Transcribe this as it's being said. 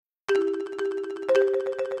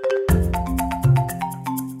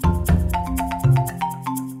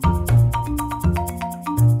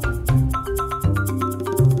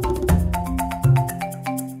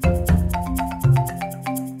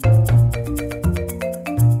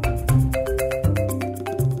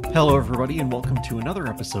Hello, everybody, and welcome to another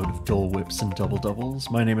episode of Dole Whips and Double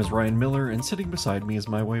Doubles. My name is Ryan Miller, and sitting beside me is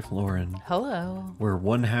my wife, Lauren. Hello. We're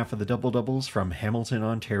one half of the Double Doubles from Hamilton,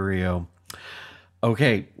 Ontario.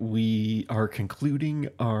 Okay, we are concluding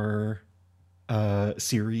our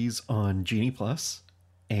series on Genie Plus,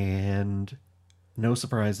 and no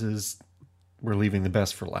surprises, we're leaving the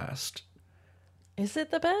best for last. Is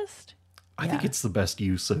it the best? I think it's the best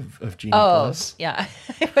use of Genie Oh, Plus. yeah.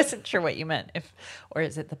 I wasn't sure what you meant. Or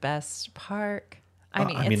is it the best park?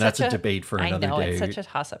 I mean, that's a debate for another day. I know, day. it's such a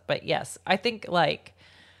toss-up. But yes, I think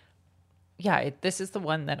this is the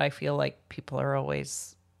one that I feel like people are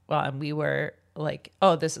always, and we were like,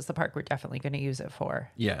 oh, this is the park we're definitely going to use it for.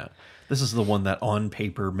 Yeah. This is the one that on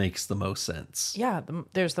paper makes the most sense. Yeah,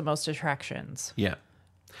 there's the most attractions. Yeah.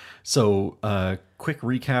 So, quick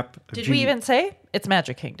recap. Did we even say? It's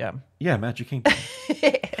Magic Kingdom. Yeah, Magic Kingdom.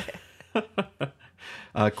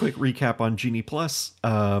 Quick recap on Genie Plus.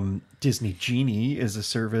 Disney Genie is a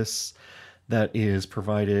service that is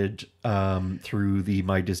provided through the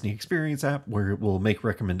My Disney Experience app, where it will make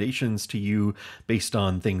recommendations to you based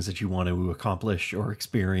on things that you want to accomplish or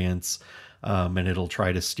experience, and it'll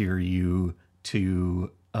try to steer you to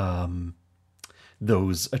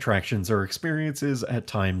those attractions or experiences at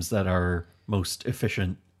times that are most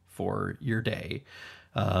efficient for your day.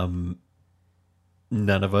 None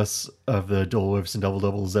of us of the Dole Whips and Double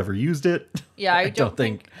Doubles ever used it. Yeah, I don't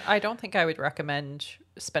think I would recommend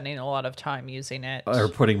spending a lot of time using it or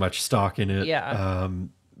putting much stock in it. Yeah.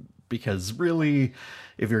 Because really,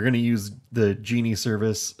 if you're going to use the Genie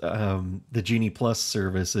service, the Genie Plus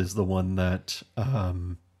service is the one that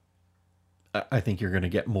I think you're going to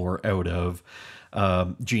get more out of.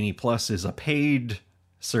 Genie Plus is a paid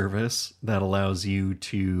service that allows you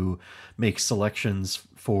to make selections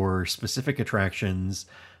for specific attractions,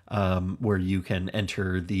 where you can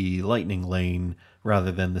enter the lightning lane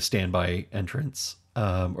rather than the standby entrance,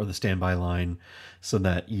 or the standby line, so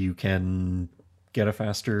that you can get a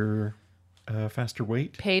faster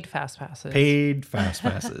wait. Paid fast passes. Paid fast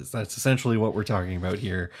passes. That's essentially what we're talking about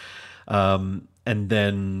here. And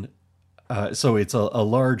then so it's a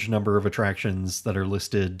large number of attractions that are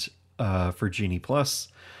listed for Genie Plus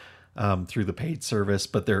through the paid service,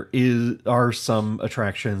 but there are some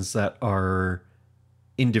attractions that are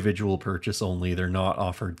individual purchase only. They're not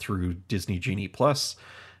offered through Disney Genie Plus.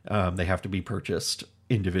 They have to be purchased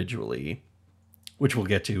individually, which we'll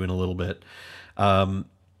get to in a little bit.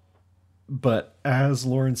 But as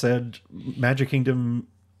Lauren said, Magic Kingdom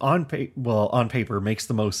on paper makes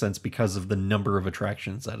the most sense because of the number of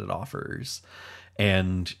attractions that it offers.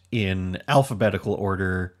 And in alphabetical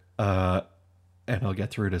order, and I'll get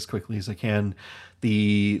through it as quickly as I can,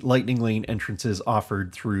 the Lightning Lane entrances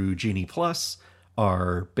offered through Genie Plus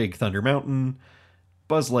are Big Thunder Mountain,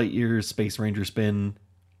 Buzz Lightyear's Space Ranger Spin,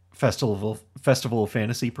 Festival of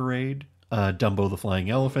Fantasy Parade, Dumbo the Flying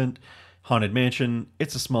Elephant, Haunted Mansion,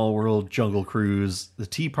 It's a Small World, Jungle Cruise, The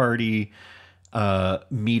Tea Party,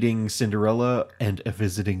 Meeting Cinderella and a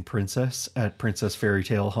Visiting Princess at Princess Fairy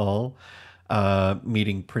Tale Hall,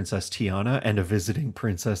 Meeting Princess Tiana and a Visiting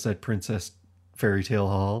Princess at Princess Fairy Tale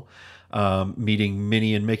Hall, Meeting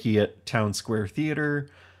Minnie and Mickey at Town Square Theater,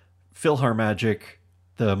 PhilharMagic,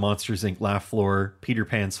 the Monsters Inc. Laugh Floor, Peter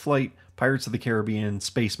Pan's Flight, Pirates of the Caribbean,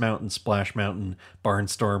 Space Mountain, Splash Mountain,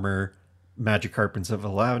 Barnstormer, Magic Carpets of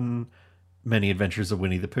Aladdin, Many Adventures of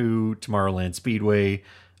Winnie the Pooh, Tomorrowland Speedway,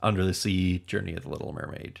 Under the Sea, Journey of the Little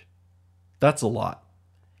Mermaid. That's a lot.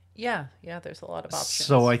 Yeah, there's a lot of options.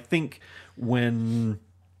 So I think when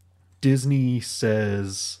Disney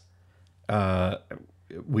says,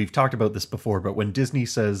 we've talked about this before, but when Disney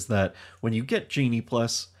says that when you get Genie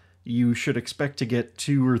Plus, you should expect to get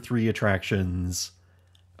 2 or 3 attractions,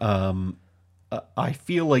 I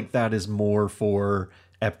feel like that is more for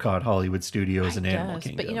Epcot, Hollywood Studios, and Animal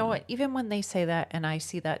Kingdom. But you know what? Even when they say that and I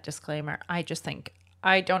see that disclaimer, I just think,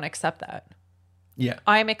 I don't accept that. Yeah.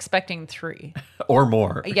 I'm expecting 3. Or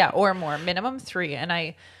more. Yeah, or more. Minimum 3. And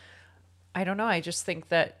I don't know. I just think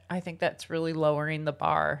that's really lowering the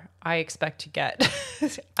bar. I expect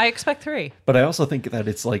 3. But I also think that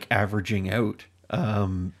it's like averaging out,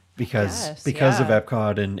 because of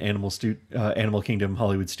Epcot and Animal Kingdom,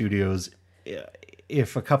 Hollywood Studios.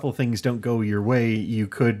 If a couple things don't go your way, you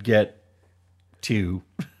could get 2.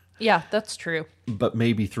 Yeah, that's true. But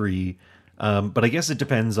maybe 3. But I guess it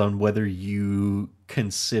depends on whether you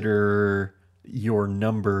consider your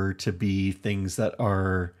number to be things that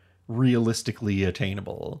are realistically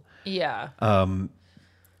attainable. Yeah. And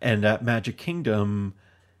at Magic Kingdom,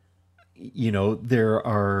 there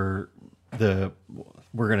are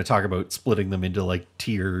we're going to talk about splitting them into like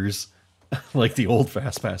tiers like the old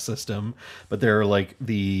FastPass system, but there are like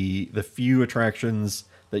the few attractions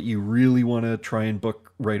that you really want to try and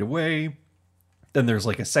book right away. Then there's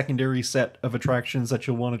like a secondary set of attractions that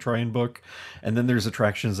you'll want to try and book, and then there's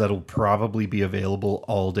attractions that'll probably be available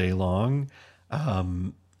all day long,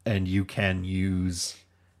 and you can use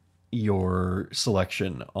your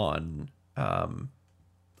selection on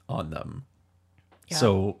them. Yeah.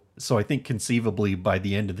 So I think conceivably by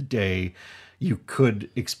the end of the day, you could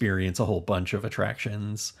experience a whole bunch of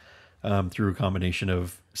attractions through a combination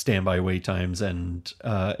of standby wait times and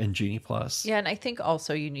Genie Plus. Yeah, and I think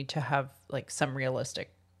also you need to have like some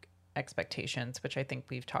realistic expectations, which I think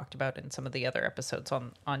we've talked about in some of the other episodes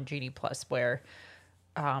on Genie Plus, where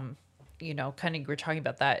you know, kind of we're talking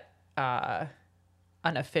about that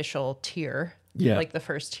unofficial tier. Yeah. Like the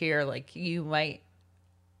first tier, like you might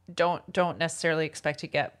don't necessarily expect to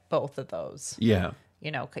get both of those. Yeah.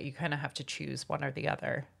 You know, you kind of have to choose one or the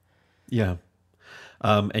other. Yeah.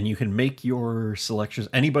 And you can make your selections.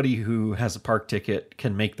 Anybody who has a park ticket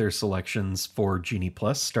can make their selections for Genie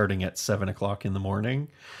Plus starting at 7:00 in the morning.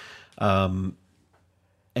 And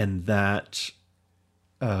that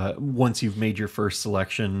once you've made your first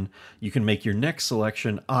selection, you can make your next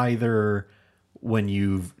selection either when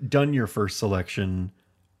you've done your first selection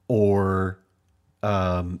or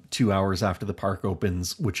 2 hours after the park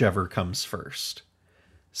opens, whichever comes first.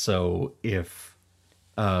 So if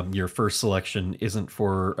your first selection isn't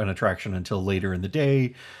for an attraction until later in the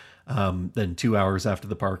day, then 2 hours after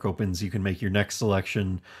the park opens, you can make your next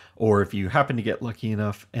selection. Or if you happen to get lucky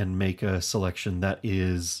enough and make a selection that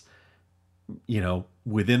is, you know,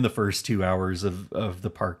 within the first 2 hours of the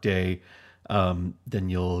park day, then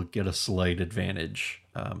you'll get a slight advantage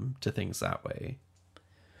to things that way.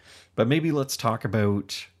 But maybe let's talk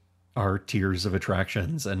about our tiers of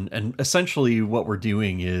attractions. And essentially what we're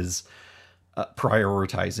doing is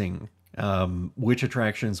prioritizing which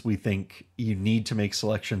attractions we think you need to make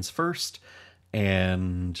selections first,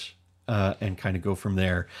 and kind of go from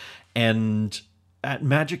there. And at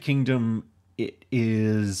Magic Kingdom,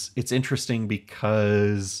 it's interesting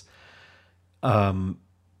because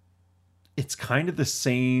it's kind of the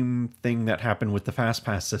same thing that happened with the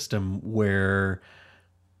FastPass system, where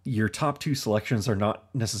your top two selections are not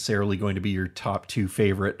necessarily going to be your top two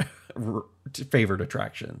favorite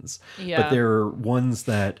attractions. Yeah. But there are ones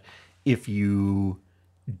that if you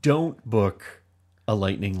don't book a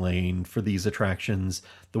lightning lane for these attractions,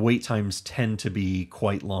 the wait times tend to be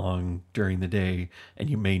quite long during the day, and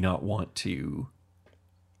you may not want to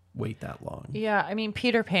wait that long. Yeah, I mean,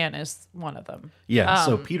 Peter Pan is one of them. Yeah,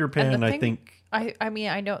 so Peter and Pan, the I thing- think... I mean,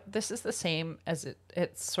 I know this is the same as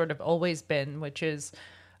it's sort of always been, which is,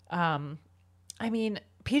 I mean,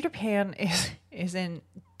 Peter Pan is in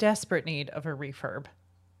desperate need of a refurb.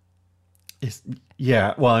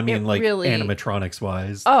 Yeah, well, I mean, It like really- animatronics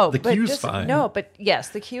wise, Oh, the but queue's just- fine. No, but yes,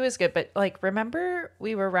 the queue is good. But like, remember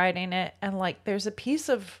we were riding it, and like, there's a piece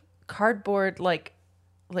of cardboard, like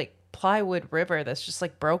plywood river that's just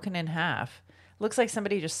like broken in half. Looks like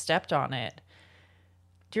somebody just stepped on it.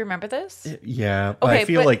 Do you remember this? Yeah, Okay, I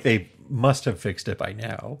feel but- like they must have fixed it by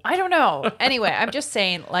now. I don't know. Anyway, I'm just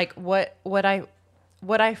saying, like, what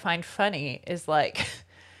I find funny is like,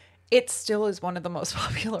 it still is one of the most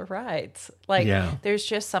popular rides. Like, Yeah. there's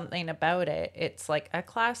just something about it. It's like a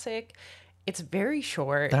classic. It's very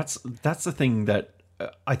short. That's the thing that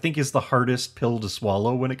I think is the hardest pill to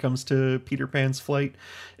swallow when it comes to Peter Pan's flight,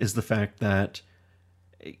 is the fact that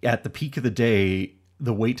at the peak of the day,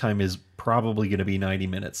 the wait time is probably going to be 90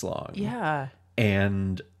 minutes long. Yeah.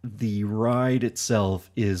 And the ride itself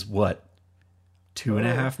is what,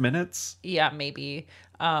 2.5 minutes? Yeah, maybe.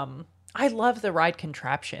 I love the ride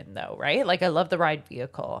contraption though, right? Like I love the ride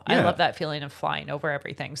vehicle. I Yeah. love that feeling of flying over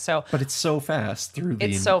everything. So But it's so fast through the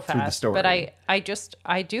it's so through the fast. story. But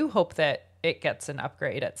I do hope that it gets an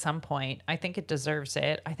upgrade at some point. I think it deserves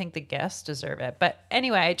it. I think the guests deserve it. But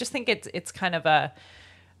anyway, I just think it's kind of a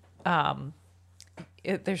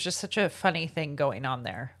there's just such a funny thing going on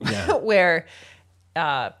there. Yeah. Where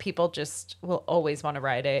people just will always want to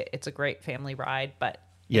ride it. It's a great family ride, but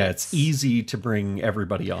Yeah, it's easy to bring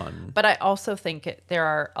everybody on. But I also think there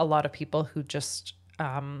are a lot of people who just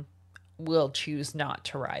will choose not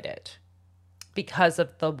to ride it because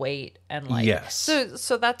of the wait and like. Yes.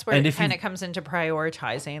 So that's where And it if kind you- of comes into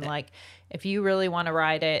prioritizing. Like, if you really want to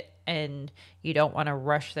ride it and you don't want to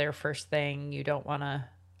rush there first thing, you don't want to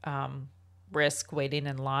risk waiting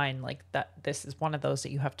in line like that. This is one of those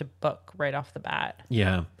that you have to book right off the bat.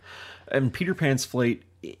 Yeah. And Peter Pan's flight,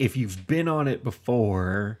 if you've been on it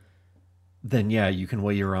before, then yeah, you can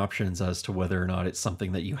weigh your options as to whether or not it's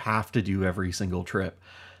something that you have to do every single trip.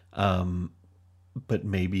 but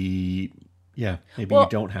maybe maybe you Well,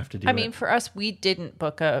 don't have to do I it. mean, for us, we didn't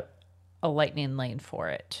book a lightning lane for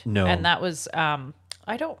it. No. And that was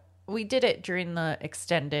we did it during the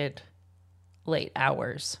extended late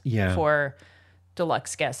hours Yeah. for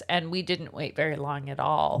deluxe guests, and we didn't wait very long at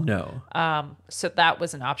all. No. So that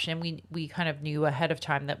was an option. We kind of knew ahead of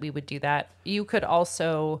time that we would do that. You could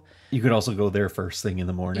also, You could also go there first thing in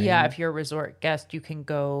the morning. yeah, if you're a resort guest, you can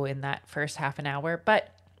go in that first half an hour.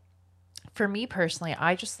 But for me personally,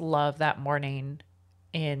 I just love that morning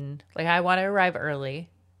I want to arrive early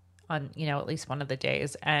on, at least one of the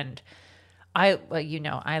days. And I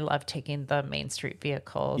love taking the Main Street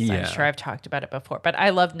vehicles. Yeah. I'm sure I've talked about it before, but I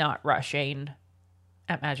love not rushing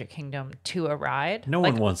at Magic Kingdom to a ride. No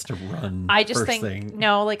one wants to run I just first think, thing.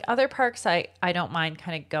 no, like other parks, I don't mind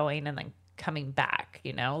kind of going and then coming back,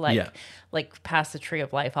 like past the Tree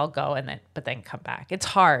of Life, I'll go but then come back. It's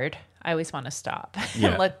hard. I always want to stop.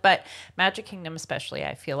 Yeah. But Magic Kingdom especially,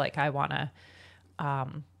 I feel like I want to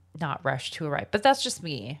not rush to a ride. But that's just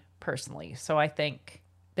me personally. So I think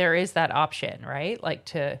there is that option, right? Like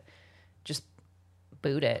to just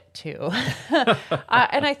boot it too.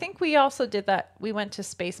 And I think we also did that. We went to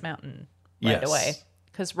Space Mountain right Yes. away.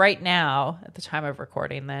 Because right now, at the time of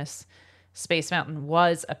recording this, Space Mountain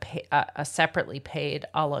was a separately paid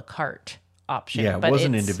a la carte option. Yeah, it was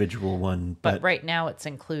an individual one, But right now it's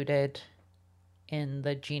included in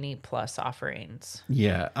the Genie Plus offerings.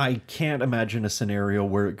 yeah, I can't imagine a scenario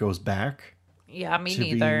where it goes back Yeah, me to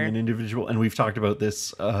being neither. an individual. And we've talked about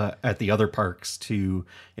this at the other parks too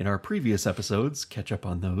in our previous episodes. Catch up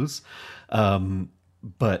on those.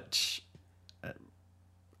 But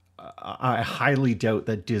I highly doubt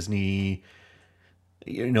that Disney,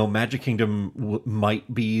 Magic Kingdom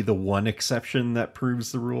might be the one exception that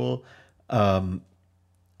proves the rule.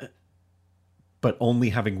 But only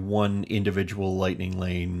having one individual lightning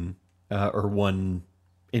lane or one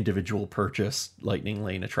individual purchase lightning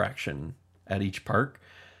lane attraction at each park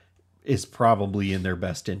is probably in their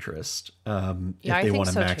best interest. Yeah, if I they think want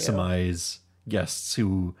to so, too. maximize guests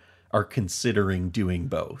who are considering doing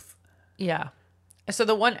both. Yeah. So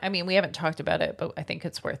the one, I mean, we haven't talked about it, but I think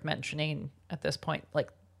it's worth mentioning at this point. Like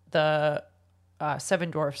the Seven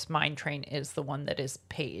Dwarfs Mine Train is the one that is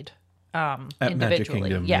paid At Magic individually.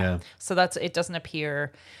 Kingdom, yeah. So it doesn't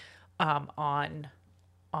appear on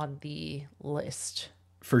the list.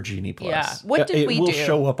 For Genie Plus. Yeah. What did we It will do?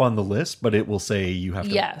 show up on the list, but it will say you have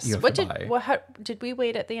to, Yes. you have What to did buy. how did we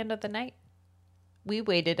wait at the end of the night? We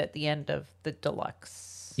waited at the end of the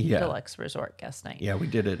deluxe resort guest night. Yeah, we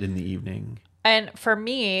did it in the evening. And for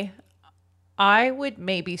me, I would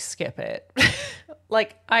maybe skip it.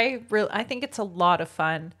 Like I think it's a lot of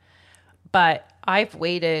fun, but I've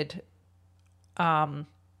waited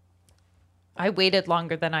I waited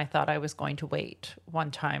longer than I thought I was going to wait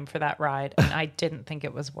one time for that ride, and I didn't think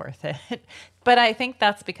it was worth it. But I think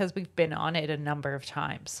that's because we've been on it a number of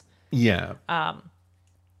times. Yeah. But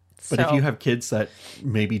if So- you have kids that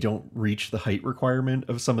maybe don't reach the height requirement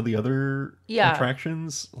of some of the other Yeah.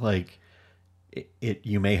 attractions, like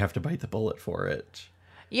you may have to bite the bullet for it.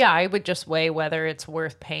 Yeah, I would just weigh whether it's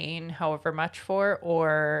worth paying however much for,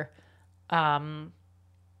 or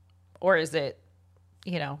is it,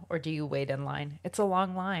 or do you wait in line? It's a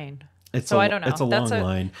long line. I don't know. It's a long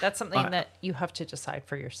line. That's something that you have to decide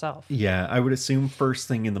for yourself. Yeah, I would assume first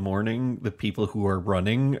thing in the morning, the people who are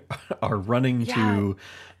running to.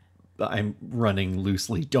 I'm running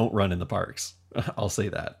loosely. Don't run in the parks. I'll say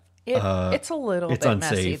that. It's a little It's bit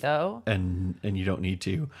unsafe, messy though. and you don't need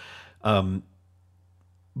to.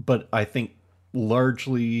 But I think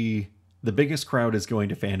largely the biggest crowd is going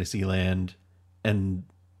to Fantasyland, and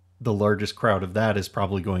the largest crowd of that is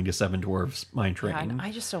probably going to Seven Dwarfs Mine Train. Yeah, and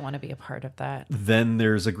I just don't want to be a part of that. Then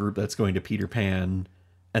there's a group that's going to Peter Pan,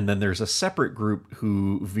 and then there's a separate group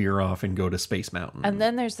who veer off and go to Space Mountain. And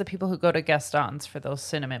then there's the people who go to Gaston's for those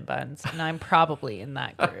cinnamon buns, and I'm probably in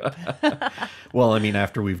that group. Well, I mean,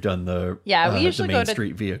 after we've done the Yeah, we usually the go Main to-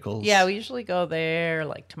 Street vehicles. Yeah, we usually go there,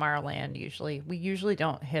 like Tomorrowland. We usually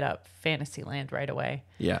don't hit up Fantasyland right away.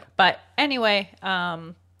 Yeah. But anyway,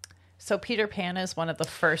 so Peter Pan is one of the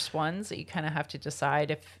first ones that you kind of have to decide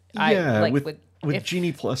if with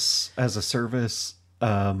Genie Plus as a service,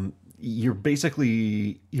 you're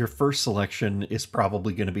basically, your first selection is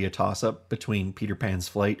probably going to be a toss-up between Peter Pan's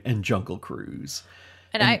Flight and Jungle Cruise.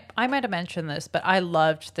 And I might have mentioned this, but I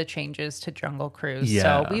loved the changes to Jungle Cruise.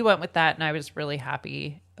 Yeah. So we went with that, and I was really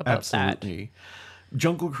happy about that. Absolutely.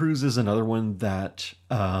 Jungle Cruise is another one that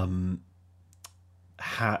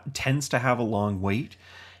tends to have a long wait.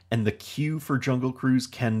 And the queue for Jungle Cruise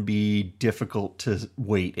can be difficult to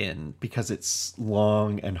wait in because it's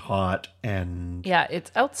long and hot and Yeah,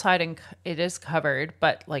 it's outside and it is covered,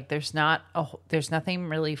 but like there's nothing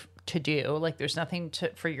really to do. Like there's nothing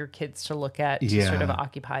for your kids to look at to sort of Yeah.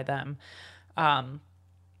 occupy them. because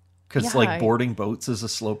Yeah, like boarding boats is a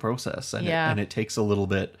slow process and Yeah. it takes a little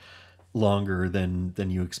bit longer than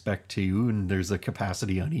you expect to, and there's a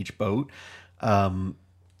capacity on each boat.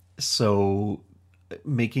 So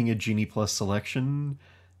making a Genie Plus selection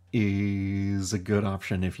is a good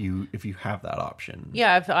option if you have that option.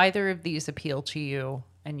 Yeah, if either of these appeal to you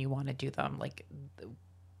and you want to do them, like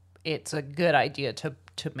it's a good idea to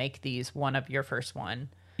make these one of your first one,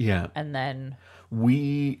 Yeah. and then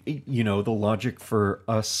The logic for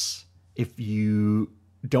us, if you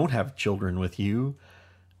don't have children with you,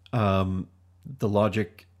 the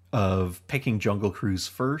logic of picking Jungle Cruise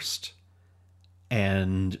first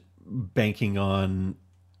and banking on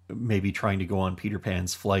maybe trying to go on Peter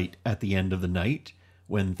Pan's flight at the end of the night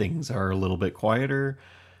when things are a little bit quieter,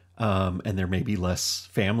 and there may be less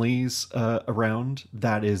families around,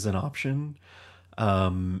 that is an option.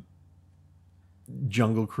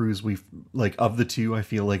 Jungle Cruise, we like, of the two, I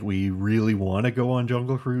feel like we really want to go on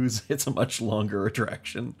Jungle Cruise. It's a much longer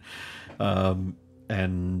attraction,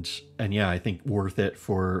 and yeah, I think worth it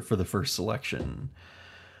for the first selection.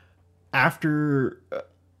 After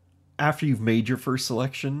you've made your first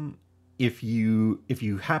selection, if you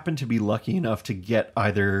happen to be lucky enough to get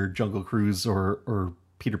either Jungle Cruise or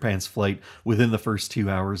Peter Pan's flight within the first 2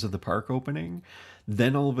 hours of the park opening,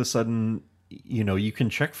 then all of a sudden, you can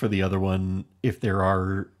check for the other one if there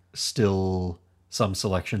are still some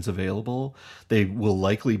selections available. They will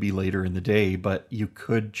likely be later in the day, but you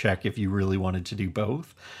could check if you really wanted to do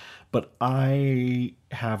both. But I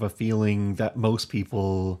have a feeling that most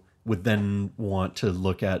people would then want to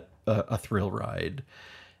look at a thrill ride.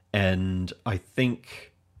 And I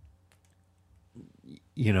think,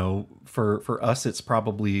 for us, it's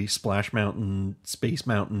probably Splash Mountain, Space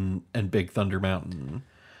Mountain, and Big Thunder Mountain.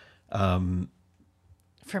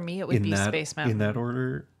 for me it would be Space Mountain. In that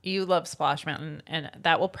order. You love Splash Mountain, and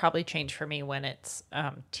that will probably change for me when it's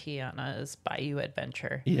Tiana's Bayou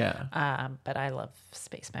Adventure. Yeah. But I love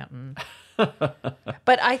Space Mountain.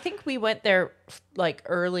 But I think we went there like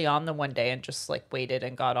early on the one day and just like waited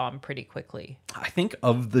and got on pretty quickly. I think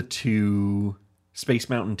of the two, Space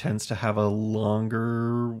Mountain tends to have a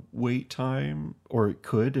longer wait time, or it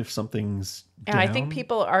could if something's And I think down.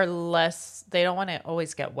 people are less, they don't want to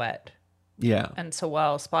always get wet. Yeah. And so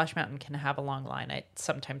while Splash Mountain can have a long line, it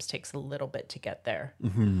sometimes takes a little bit to get there.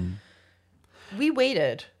 Mm-hmm. We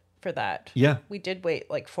waited for that. Yeah. We did wait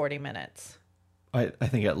like 40 minutes. I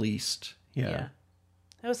think at least. Yeah.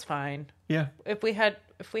 It was fine. Yeah. If we had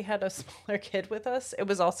a smaller kid with us, it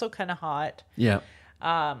was also kind of hot. Yeah.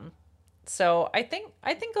 So I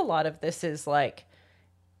think a lot of this is like,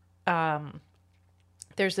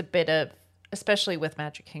 there's a bit of, especially with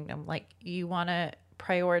Magic Kingdom, like you want to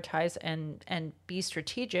prioritize and be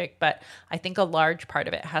strategic, but I think a large part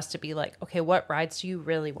of it has to be like, okay, what rides do you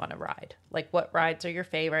really want to ride? Like what rides are your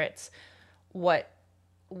favorites? What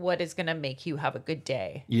is going to make you have a good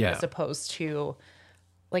day? Yeah. As opposed to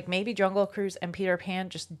like maybe Jungle Cruise and Peter Pan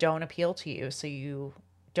just don't appeal to you, so you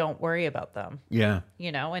don't worry about them. Yeah.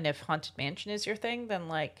 And if Haunted Mansion is your thing, then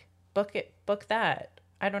like book that.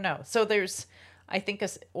 I don't know. So there's, I think,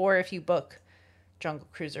 or if you book Jungle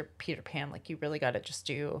Cruise or Peter Pan, like you really got to just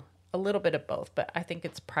do a little bit of both. But I think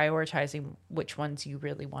it's prioritizing which ones you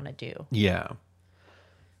really want to do. Yeah.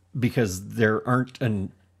 Because there aren't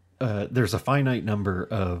there's a finite number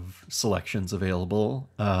of selections available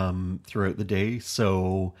throughout the day.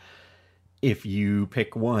 So if you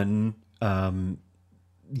pick one,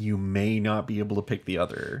 you may not be able to pick the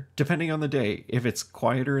other, depending on the day. If it's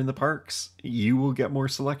quieter in the parks, you will get more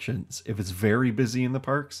selections. If it's very busy in the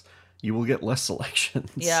parks, you will get less selections.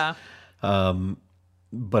 Yeah.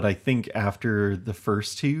 But I think after the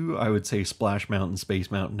first two, I would say Splash Mountain,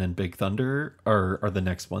 Space Mountain, and Big Thunder are the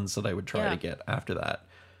next ones that I would try to get after that.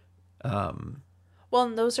 Well,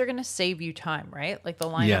 and those are going to save you time, right? Like the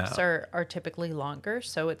lineups are typically longer,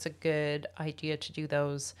 so it's a good idea to do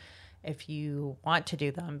those if you want to do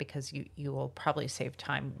them, because you will probably save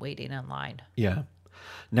time waiting in line. Yeah.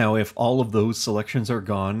 Now, if all of those selections are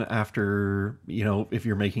gone after, if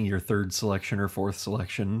you're making your third selection or fourth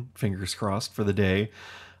selection, fingers crossed for the day,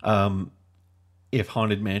 if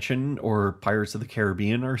Haunted Mansion or Pirates of the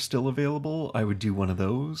Caribbean are still available, I would do one of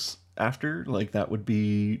those after. Like, that would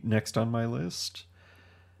be next on my list.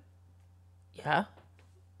 Yeah.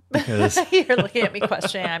 Because you're looking at me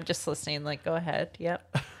questioning. I'm just listening. Like, go ahead.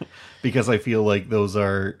 Yep. Because I feel like those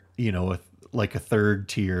are, like a third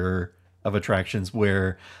tier of attractions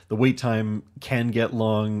where the wait time can get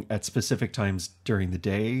long at specific times during the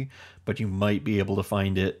day, but you might be able to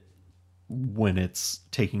find it when it's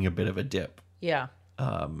taking a bit of a dip Yeah.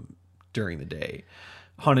 during the day.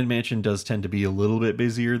 Haunted Mansion does tend to be a little bit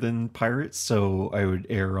busier than Pirates, so I would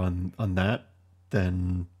err on that.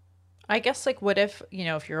 Then I guess like what if,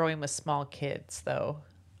 if you're going with small kids though,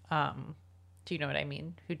 do you know what I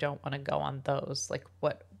mean? Who don't want to go on those. Like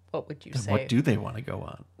what would you say? what do they want to go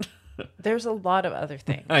on? There's a lot of other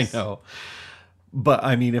things. I know. But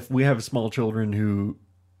I mean, if we have small children who,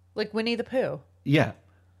 Like Winnie the Pooh. yeah.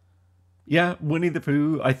 Yeah, Winnie the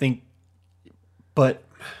Pooh, I think, but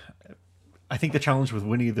I think the challenge with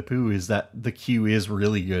Winnie the Pooh is that the queue is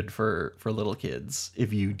really good for little kids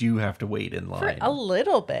if you do have to wait in For line. a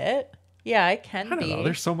little bit. Yeah, it can I don't be. know.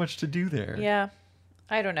 There's so much to do there. Yeah.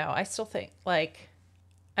 I don't know. I still think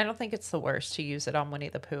I don't think it's the worst to use it on Winnie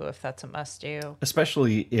the Pooh if that's a must do.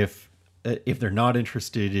 Especially if they're not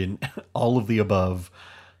interested in all of the above.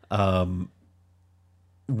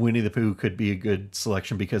 Winnie the Pooh could be a good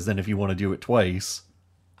selection because then if you want to do it twice,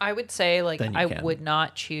 I would say Then you I can. would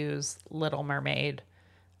not choose Little Mermaid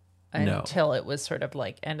No. until it was sort of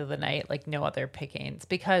like end of the night, like no other pickings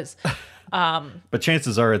because but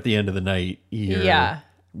chances are at the end of the night you're yeah.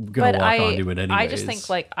 gonna But walk onto it anyways. I just think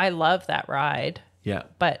like I love that ride, yeah,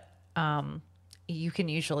 but you can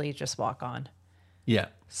usually just walk on. yeah.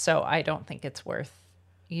 So I don't think it's worth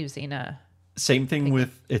using a Same thing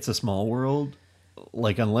with It's a Small World.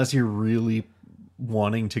 Like unless you're really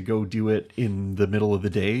wanting to go do it in the middle of the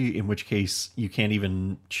day, in which case you can't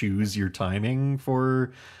even choose your timing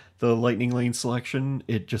for the lightning lane selection.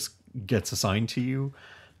 It just gets assigned to you.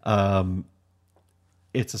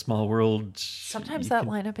 It's a Small World. sometimes that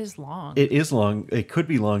lineup is long. It is long. It could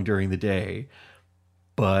be long during the day,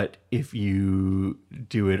 but if you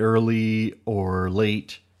do it early or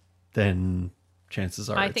late, then chances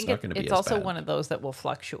are I it's think not going to be it's as also bad. one of those that will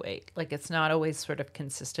fluctuate. Like it's not always sort of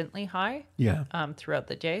consistently high Yeah. throughout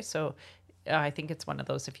the day. So I think it's one of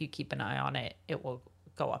those, if you keep an eye on it, it will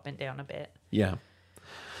go up and down a bit. Yeah.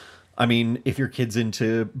 I mean, if your kid's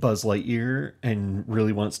into Buzz Lightyear and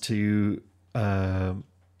really wants to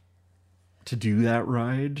do that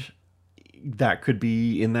ride, that could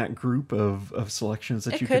be in that group of selections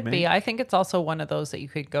that It you could make. be. I think it's also one of those that you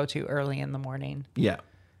could go to early in the morning. Yeah.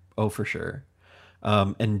 Oh, for sure.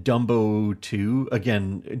 And Dumbo too.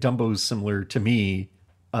 Again, Dumbo's similar to me,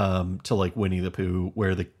 to like Winnie the Pooh,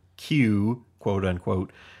 where the queue, quote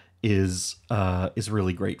unquote, is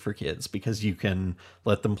really great for kids because you can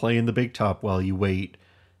let them play in the big top while you wait,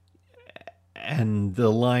 and the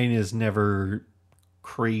line is never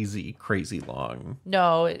crazy long.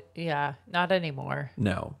 No, yeah, not anymore.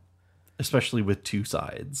 No, especially with two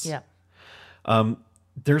sides. Yeah.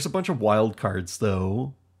 There's a bunch of wild cards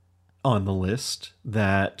though on the list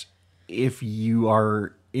that if you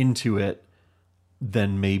are into it,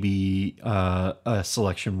 then maybe a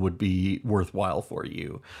selection would be worthwhile for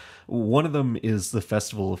you. One of them is the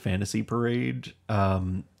Festival of Fantasy Parade.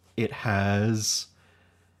 It has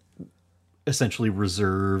essentially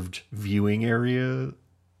reserved viewing area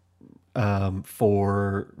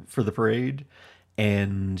for the parade,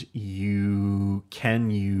 and you can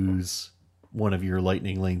use one of your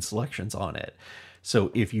lightning lane selections on it.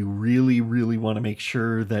 So if you really want to make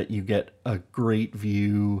sure that you get a great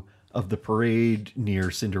view of the parade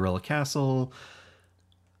near Cinderella Castle,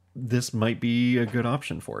 this might be a good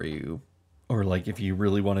option for you. Or like if you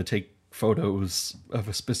really want to take photos of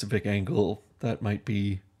a specific angle, that might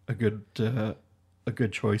be a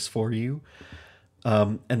good choice for you.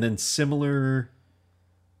 And then similar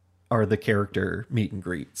are the character meet and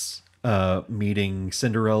greets, meeting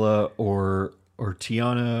Cinderella or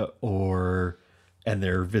Tiana and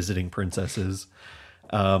their visiting princesses,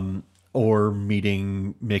 or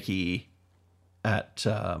meeting Mickey at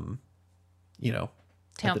Town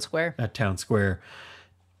Square. at Town Square.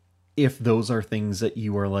 If those are things that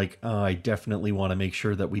you are like, I definitely want to make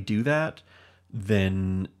sure that we do that,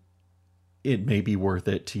 then it may be worth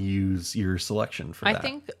it to use your selection for that. I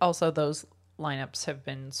think also those lineups have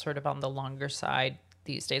been sort of on the longer side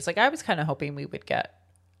these days. Like I was kind of hoping we would get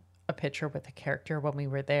a picture with a character when we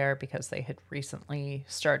were there because they had recently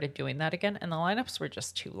started doing that again, and the lineups were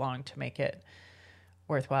just too long to make it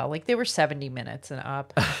worthwhile. Like they were 70 minutes and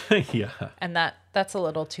up, Yeah. and that's a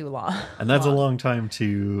little too long. And that's a long time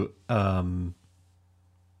to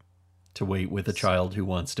wait with a child who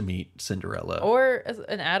wants to meet Cinderella. Or as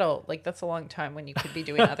an adult, like that's a long time when you could be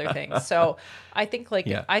doing other things. So I think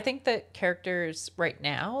Yeah. I think that characters right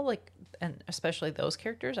now, like, and especially those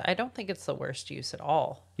characters, I don't think it's the worst use at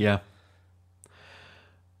all. Yeah.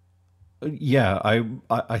 Yeah,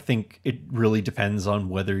 I think it really depends on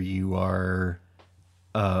whether you are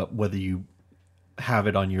whether you have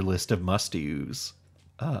it on your list of must-dos,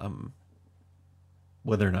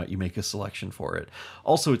 whether or not you make a selection for it.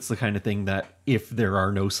 Also, it's the kind of thing that if there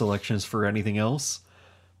are no selections for anything else,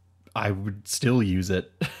 I would still use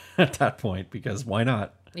it at that point, because why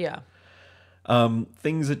not? Yeah.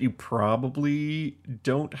 Things that you probably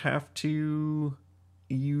don't have to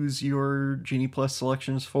use your Genie Plus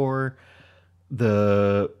selections for: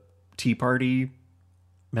 the Tea Party,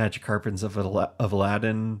 Magic Carpets of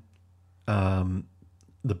Aladdin, the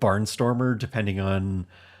Barnstormer, depending on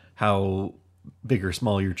how big or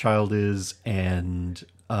small your child is, and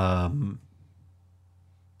how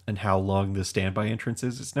long the standby entrance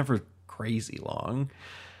is. It's never crazy long,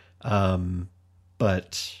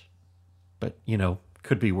 but you know,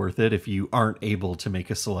 could be worth it if you aren't able to make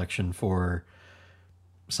a selection for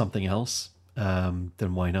something else.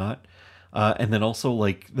 Then why not? And then also,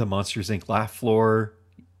 like, the Monsters Inc. laugh floor,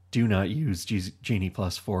 do not use Genie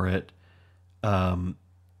Plus for it. Yeah,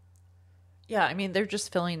 I mean, they're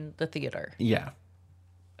just filling the theater. Yeah.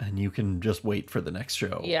 And you can just wait for the next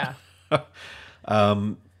show. Yeah.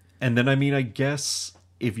 And then, I mean, I guess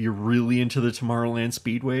if you're really into the Tomorrowland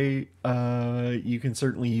Speedway, you can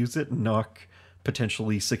certainly use it and knock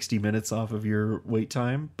potentially 60 minutes off of your wait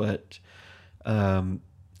time. But,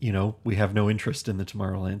 you know, we have no interest in the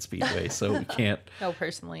Tomorrowland Speedway, so we can't No,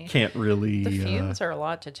 personally. can't really... The fumes are a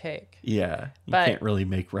lot to take. Yeah, you But- can't really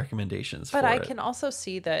make recommendations for it. But I can also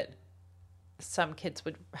see that some kids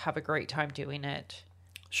would have a great time doing it,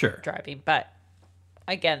 Sure. driving. But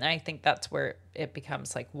again, I think that's where it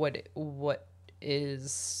becomes like, what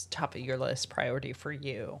is top of your list priority for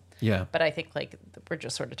you? Yeah. But I think, like, we're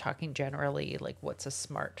just sort of talking generally, like, what's a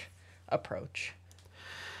smart approach?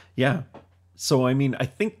 Yeah. So I mean, I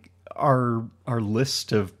think our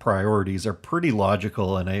list of priorities are pretty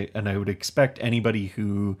logical, and I would expect anybody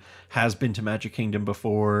who has been to Magic Kingdom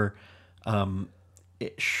before,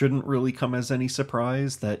 it shouldn't really come as any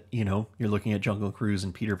surprise that, you know, you're looking at Jungle Cruise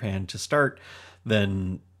and Peter Pan to start,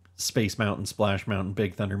 then Space Mountain, Splash Mountain,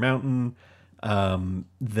 Big Thunder Mountain,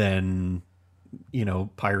 then, you know,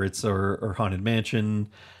 Pirates or Haunted Mansion,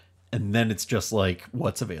 and then it's just like,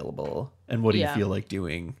 what's available and what do you Yeah. feel like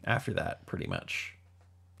doing after that, pretty much.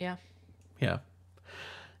 Yeah. Yeah.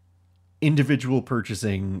 Individual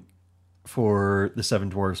purchasing for the Seven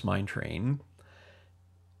Dwarfs Mine Train.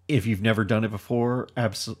 If you've never done it before,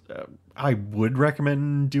 I would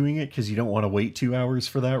recommend doing it, because you don't want to wait 2 hours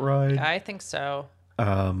for that ride. I think so.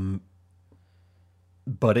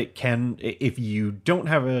 But it can, if you don't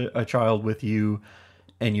have a child with you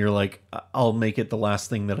and you're like, I'll make it the last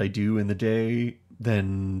thing that I do in the day,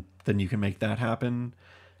 then you can make that happen.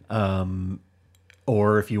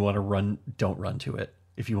 Or if you want to run, don't run to it.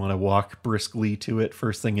 If you want to walk briskly to it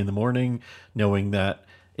first thing in the morning, knowing that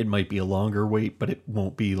it might be a longer wait, but it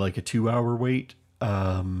won't be like a 2 hour wait.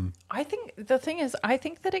 I think the thing is, I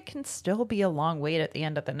think that it can still be a long wait at the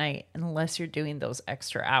end of the night unless you're doing those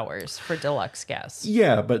extra hours for deluxe guests.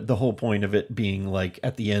 Yeah, but the whole point of it being like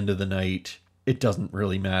at the end of the night, it doesn't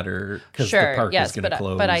really matter because Sure, the park yes, is going to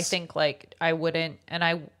close. but I think, like, I wouldn't, and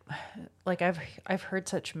I, like, I've heard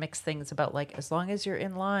such mixed things about, like, as long as you're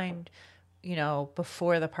in line, you know,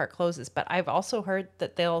 before the park closes. But I've also heard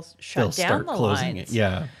that they'll shut they'll down start the closing lines. it.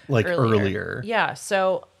 Yeah, like earlier. Yeah,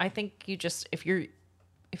 so I think you just, if you're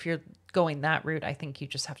going that route, I think you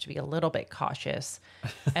just have to be a little bit cautious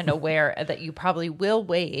and aware that you probably will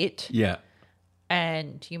wait, Yeah.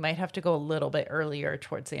 and you might have to go a little bit earlier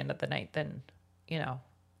towards the end of the night than, you know.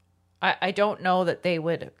 I don't know that they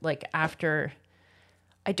would, like, after,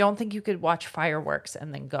 I don't think you could watch fireworks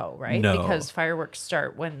and then go, right? No. Because fireworks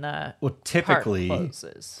start when the Well, typically park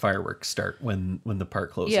closes. fireworks start when the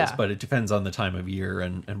park closes, Yeah. but it depends on the time of year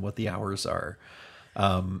and what the hours are.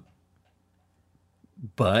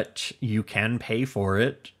 But you can pay for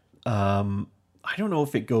it. I don't know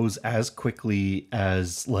if it goes as quickly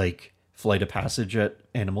as like Flight of Passage at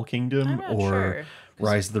Animal Kingdom I'm not or sure.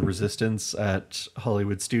 Rise of the Resistance at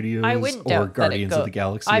Hollywood Studios I wouldn't or doubt Guardians that it of the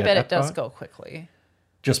Galaxy. I at bet it does Epcot, go quickly.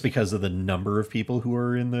 just because of the number of people who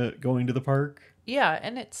are going to the park. Yeah,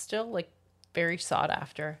 and it's still, like, very sought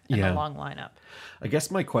after and Yeah. a long lineup. I guess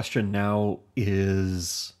my question now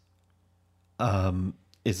is a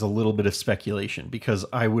little bit of speculation, because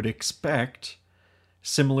I would expect,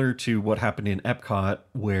 similar to what happened in Epcot,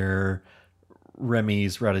 where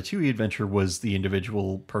Remy's Ratatouille Adventure was the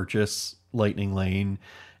individual purchase Lightning Lane,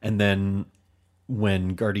 and then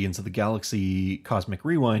when Guardians of the Galaxy Cosmic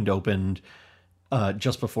Rewind opened,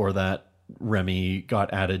 just before that, Remy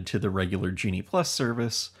got added to the regular Genie Plus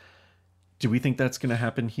service. Do we think that's going to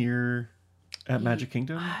happen here at Magic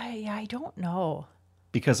Kingdom? I don't know.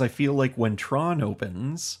 Because I feel like when Tron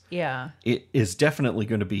opens, Yeah. it is definitely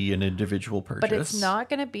going to be an individual purchase. But it's not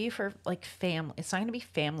going to be for like family. It's not going to be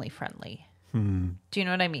family friendly. Do you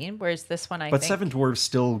know what I mean? Whereas this one, But Seven Dwarfs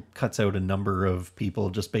still cuts out a number of people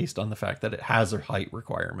just based on the fact that it has a height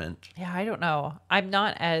requirement. Yeah, I don't know. I'm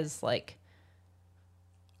not as like.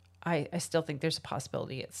 I still think there's a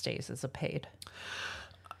possibility it stays as a paid.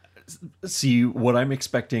 See, what I'm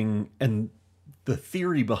expecting, and the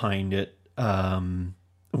theory behind it,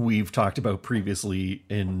 we've talked about previously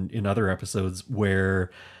in other episodes,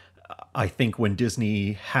 where I think when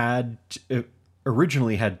Disney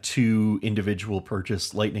originally had 2 individual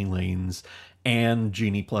purchase Lightning Lanes and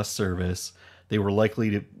Genie Plus service, they were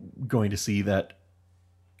likely going to see that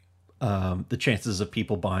the chances of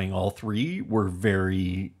people buying all 3 were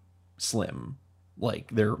very slim. Like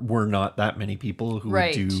there were not that many people who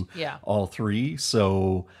would do all 3.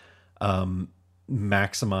 So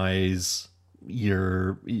maximize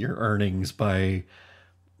your earnings by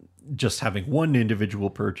just having one individual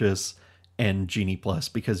purchase and Genie Plus,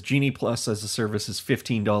 because Genie Plus as a service is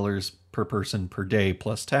 $15 per person per day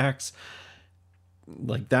plus tax.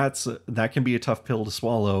 Like that can be a tough pill to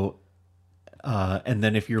swallow. And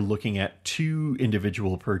then if you're looking at 2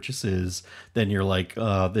 individual purchases, then you're like,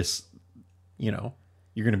 this, you're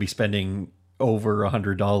going to be spending over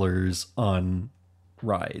 $100 on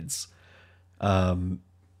rides.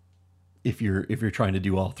 If you're trying to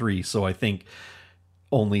do all 3. So I think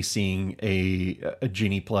only seeing a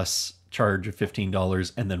Genie Plus charge of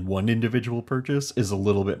 $15 and then one individual purchase is a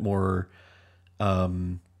little bit more,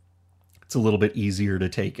 it's a little bit easier to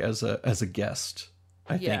take as a guest,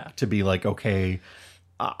 I think, to be like, okay,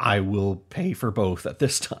 I will pay for both at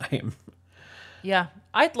this time. Yeah,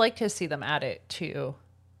 I'd like to see them add it to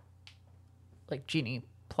like Genie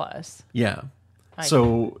Plus. Yeah.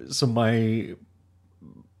 So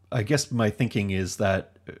I guess my thinking is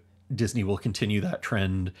that Disney will continue that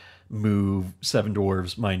trend, move Seven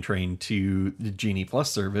Dwarfs Mine Train to the Genie Plus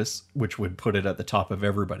service, which would put it at the top of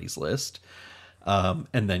everybody's list, and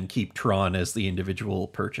then keep Tron as the individual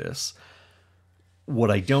purchase. What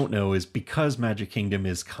I don't know is, because Magic Kingdom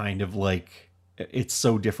is kind of like, it's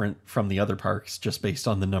so different from the other parks just based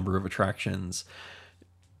on the number of attractions,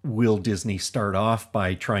 will Disney start off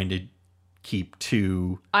by trying to keep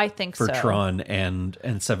 2 I think for so. Tron and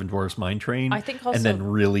Seven Dwarfs Mine Train, I think also, and then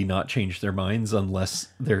really not change their minds unless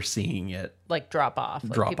they're seeing it like drop off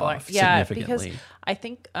significantly. Because I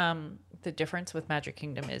think the difference with Magic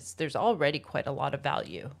Kingdom is there's already quite a lot of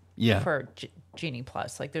value for Genie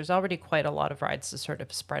Plus. Like there's already quite a lot of rides to sort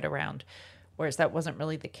of spread around, whereas that wasn't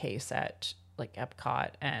really the case at like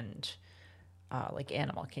Epcot and like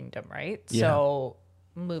Animal Kingdom, right? So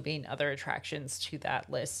moving other attractions to that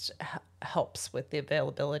list helps with the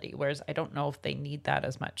availability, whereas I don't know if they need that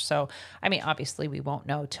as much. So I mean, obviously we won't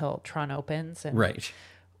know till Tron opens, and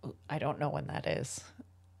I don't know when that is.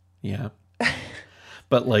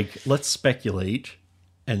 But like, let's speculate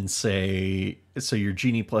and say, so your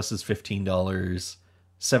Genie Plus is $15,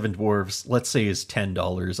 Seven Dwarfs, let's say, is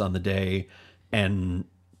 $10 on the day, and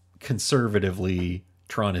conservatively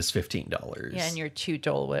Tron is $15. Yeah, and your 2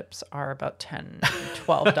 Dole Whips are about $10,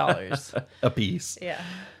 $12 a piece. Yeah.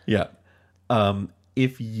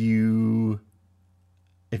 If you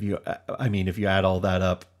add all that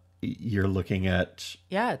up, you're looking at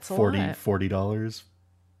it's a $40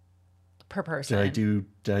 per person. Did I do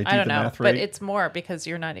the don't know, math right? But it's more because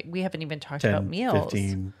we haven't even talked 10, about meals.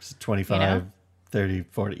 15, 25, 30,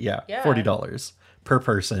 40. Yeah, Yeah. $40 per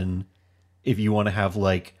person if you want to have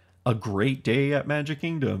like a great day at Magic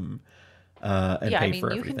Kingdom, and pay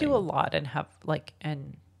for everything. You can do a lot and have like,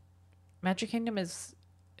 and Magic Kingdom is,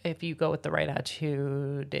 if you go with the right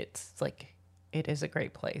attitude, it's like, it is a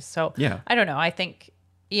great place. So I don't know. I think,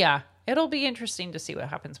 it'll be interesting to see what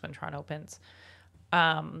happens when Tron opens.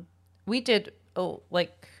 We did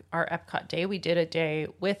like our Epcot day. We did a day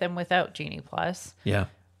with and without Genie Plus. Yeah.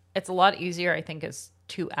 It's a lot easier, I think, as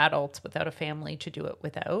 2 adults without a family to do it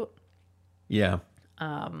without. Yeah.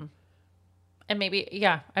 And maybe,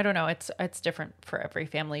 I don't know. It's different for every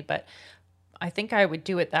family, but I think I would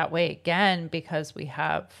do it that way again, because we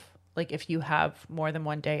have, like, if you have more than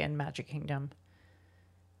one day in Magic Kingdom,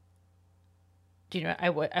 do you know, I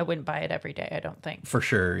wouldn't buy it every day, I don't think. For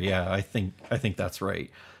sure. Yeah. I think that's right.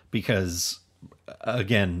 Because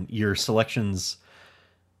again, your selections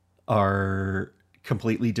are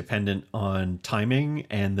completely dependent on timing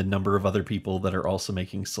and the number of other people that are also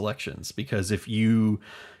making selections. Because if you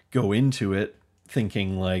go into it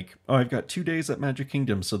thinking like, oh, I've got 2 days at Magic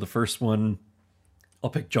Kingdom, so the first one I'll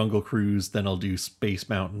pick Jungle Cruise, then I'll do Space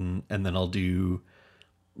Mountain, and then I'll do,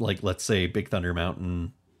 like, let's say Big Thunder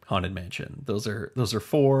Mountain, Haunted Mansion. Those are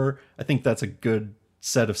four. I think that's a good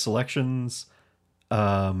set of selections.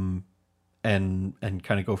 And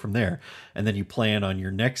kind of go from there. And then you plan on your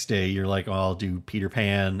next day, you're like, oh, I'll do Peter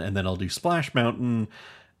Pan, and then I'll do Splash Mountain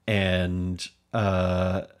and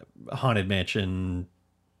Haunted Mansion,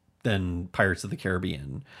 then Pirates of the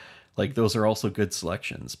Caribbean. Like, those are also good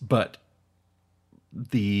selections. But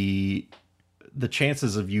the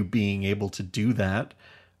chances of you being able to do that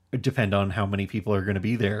depend on how many people are going to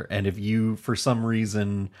be there. And if you, for some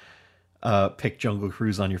reason, pick Jungle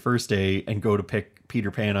Cruise on your first day and go to pick Peter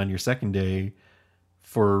Pan on your second day,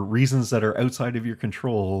 for reasons that are outside of your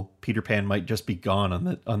control, Peter Pan might just be gone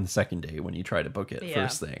on the second day when you try to book it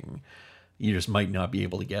first thing. You just might not be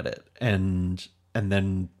able to get it. And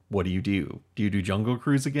then what do? Do you do Jungle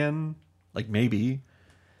Cruise again? Like, maybe.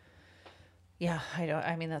 Yeah,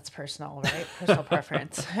 I mean, that's personal, right? Personal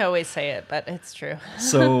preference. I always say it, but it's true.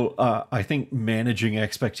 So I think managing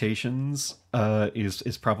expectations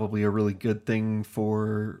is probably a really good thing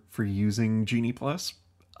for using Genie Plus.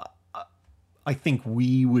 I think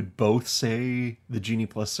we would both say the Genie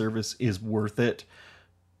Plus service is worth it,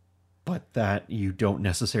 but that you don't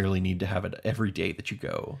necessarily need to have it every day that you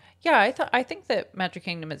go. Yeah, I think that Magic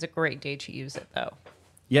Kingdom is a great day to use it, though.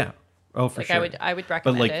 Yeah. Oh, for sure. I would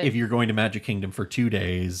recommend it. But, like, if you're going to Magic Kingdom for 2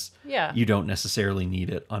 days, yeah, you don't necessarily need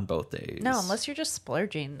it on both days. No, unless you're just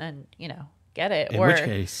splurging, then, get it. In which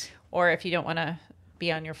case. Or if you don't want to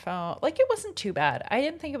be on your phone. Like, it wasn't too bad. I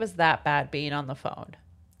didn't think it was that bad being on the phone,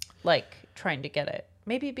 like, trying to get it.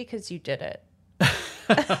 Maybe because you did it.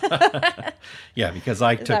 Yeah, because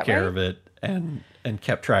I took care of it and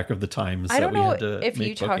kept track of the times that we had to make bookings. I don't know if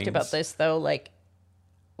you talked about this, though. Like,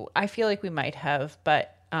 I feel like we might have,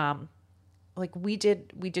 but... like, we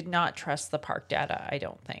did not trust the park data, I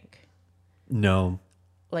don't think. No.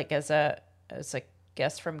 Like, as a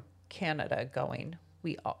guest from Canada going,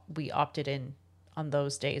 we opted in on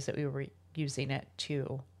those days that we were using it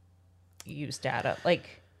to use data.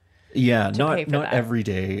 Like, yeah, not every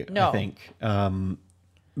day, no. I think.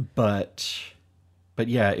 But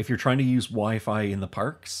yeah, if you're trying to use Wi-Fi in the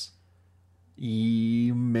parks,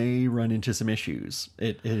 you may run into some issues.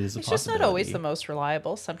 It is a possibility. It's just not always the most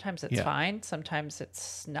reliable. Sometimes it's fine. Sometimes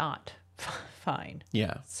it's not fine.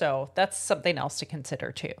 Yeah. So that's something else to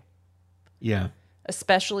consider too. Yeah.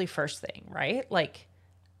 Especially first thing, right? Like,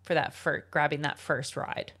 for grabbing that first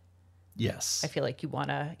ride. Yes. I feel like you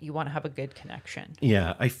wanna have a good connection.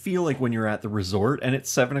 Yeah. I feel like when you're at the resort and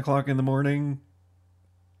it's 7:00 in the morning,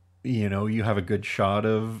 you have a good shot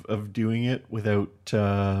of doing it without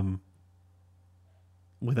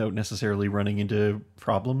necessarily running into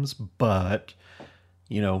problems, but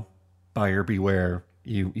buyer beware.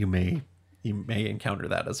 You may encounter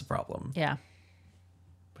that as a problem. Yeah.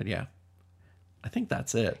 But yeah, I think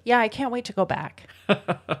that's it. Yeah, I can't wait to go back.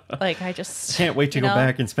 Like, I just can't wait to go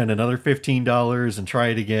back and spend another $15 and try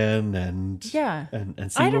it again and see I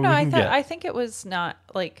don't know. What we can get. I think it was not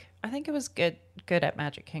like, I think it was good at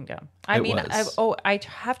Magic Kingdom. I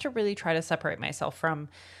have to really try to separate myself from,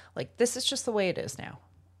 like, this is just the way it is now.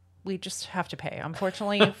 We just have to pay.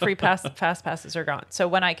 Unfortunately, fast passes are gone. So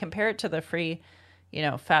when I compare it to the free,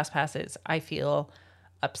 fast passes, I feel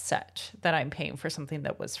upset that I'm paying for something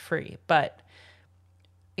that was free. But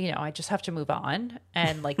I just have to move on.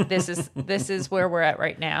 And, like, this is where we're at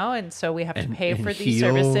right now, and so we have to pay for these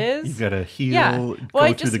services. You've got to heal. Yeah. Well,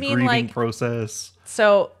 go through the grieving process.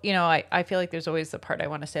 So I feel like there's always the part I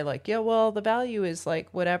want to say, like, yeah, well, the value is, like,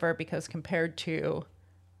 whatever, because compared to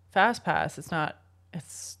fast pass,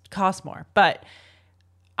 it's costs more. But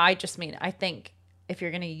I think if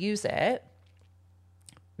you're going to use it,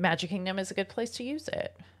 Magic Kingdom is a good place to use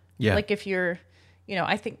it. Yeah. Like, if you're,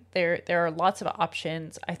 I think there are lots of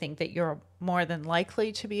options. I think that you're more than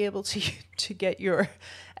likely to be able to get your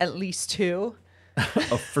at least 2.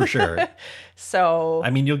 Oh, for sure. So, I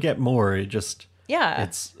mean, you'll get more. It's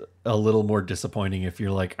a little more disappointing if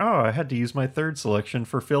you're like, oh, I had to use my third selection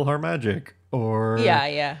for PhilharMagic, or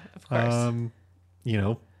of course.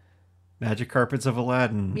 Magic Carpets of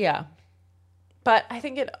Aladdin. Yeah. But I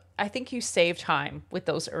think you save time with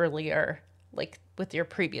those earlier, like, with your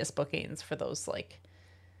previous bookings for those, like,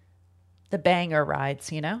 the banger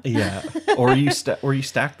rides, Yeah. Or you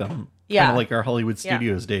stack them. Yeah. Kind of like our Hollywood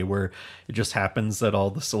Studios day, where it just happens that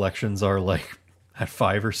all the selections are, like, at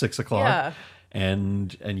 5 or 6 o'clock. Yeah.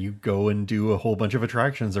 And you go and do a whole bunch of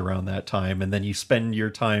attractions around that time, and then you spend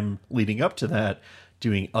your time leading up to that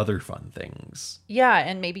doing other fun things. Yeah,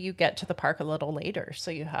 and maybe you get to the park a little later, so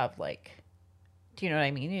you have, like, do you know what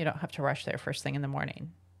I mean? You don't have to rush there first thing in the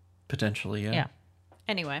morning. Potentially, yeah. Yeah.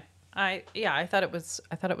 Anyway, I thought it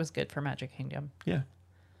was good for Magic Kingdom. Yeah.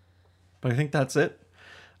 But I think that's it.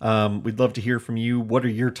 We'd love to hear from you. What are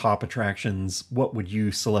your top attractions? What would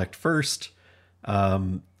you select first?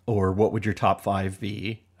 Or what would your top 5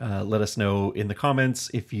 be? Let us know in the comments.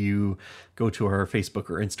 If you go to our Facebook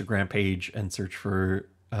or Instagram page and search for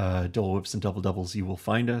Dole Whips and Double Doubles, you will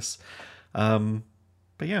find us.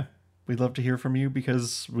 But yeah, we'd love to hear from you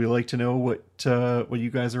because we like to know what you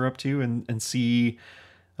guys are up to and see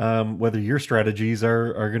whether your strategies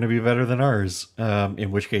are going to be better than ours, in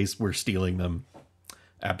which case we're stealing them.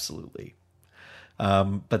 Absolutely.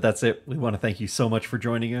 But that's it. We want to thank you so much for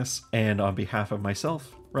joining us. And on behalf of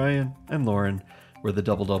myself, Ryan, and Lauren, we're the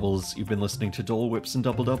Double Doubles. You've been listening to Dole Whips and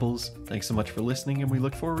Double Doubles. Thanks so much for listening, and we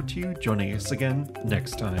look forward to you joining us again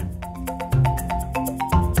next time.